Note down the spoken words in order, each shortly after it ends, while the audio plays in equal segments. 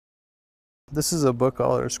This is a book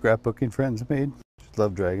all our scrapbooking friends made. She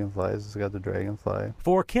loved dragonflies. It's got the dragonfly.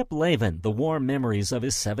 For Kip Lavin, the warm memories of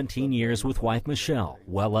his 17 years with wife Michelle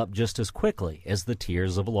well up just as quickly as the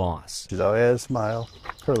tears of loss. She always had a smile.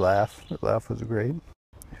 Her laugh was great.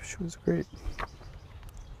 She was great.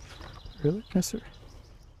 Really miss her.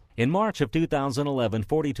 In March of 2011,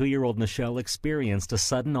 42-year-old Michelle experienced a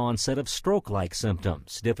sudden onset of stroke-like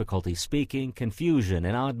symptoms, difficulty speaking, confusion,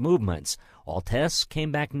 and odd movements. All tests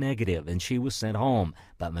came back negative, and she was sent home,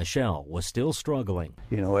 but Michelle was still struggling.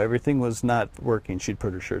 You know, everything was not working. She'd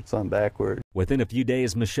put her shirts on backward. Within a few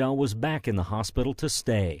days, Michelle was back in the hospital to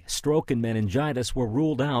stay. Stroke and meningitis were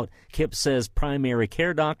ruled out. Kip says primary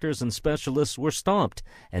care doctors and specialists were stumped.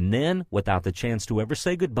 And then, without the chance to ever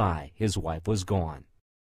say goodbye, his wife was gone.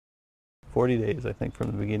 40 days, I think, from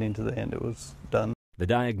the beginning to the end, it was done. The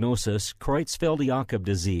diagnosis, Creutzfeldt-Jakob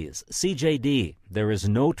disease, CJD. There is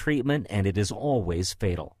no treatment, and it is always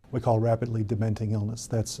fatal. We call rapidly dementing illness.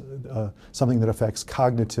 That's something that affects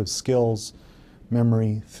cognitive skills,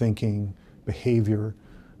 memory, thinking, behavior,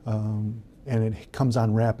 and it comes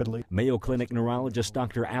on rapidly. Mayo Clinic neurologist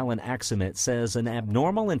Dr. Alan Axemet says an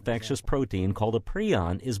abnormal infectious protein called a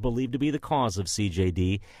prion is believed to be the cause of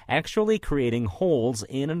CJD, actually creating holes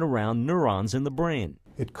in and around neurons in the brain.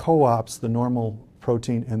 It co-opts the normal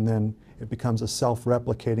protein, and then it becomes a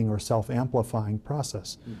self-replicating or self-amplifying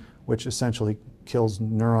process, which essentially kills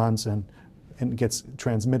neurons and gets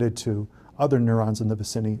transmitted to other neurons in the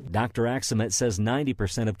vicinity. Dr. Axemet says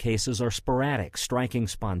 90% of cases are sporadic, striking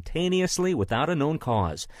spontaneously without a known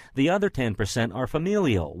cause. The other 10% are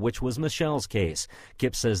familial, which was Michelle's case.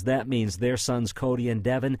 Kip says that means their sons Cody and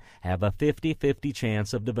Devin have a 50-50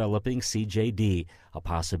 chance of developing CJD, a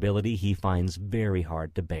possibility he finds very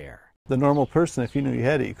hard to bear. The normal person, if you knew you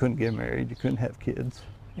had it, you couldn't get married, you couldn't have kids,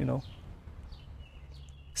 you know.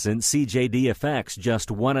 Since CJD affects just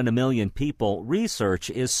 1 in a million people, research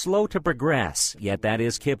is slow to progress, yet that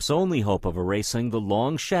is Kip's only hope of erasing the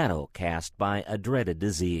long shadow cast by a dreaded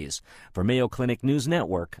disease. For Mayo Clinic News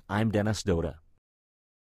Network, I'm Dennis Douda.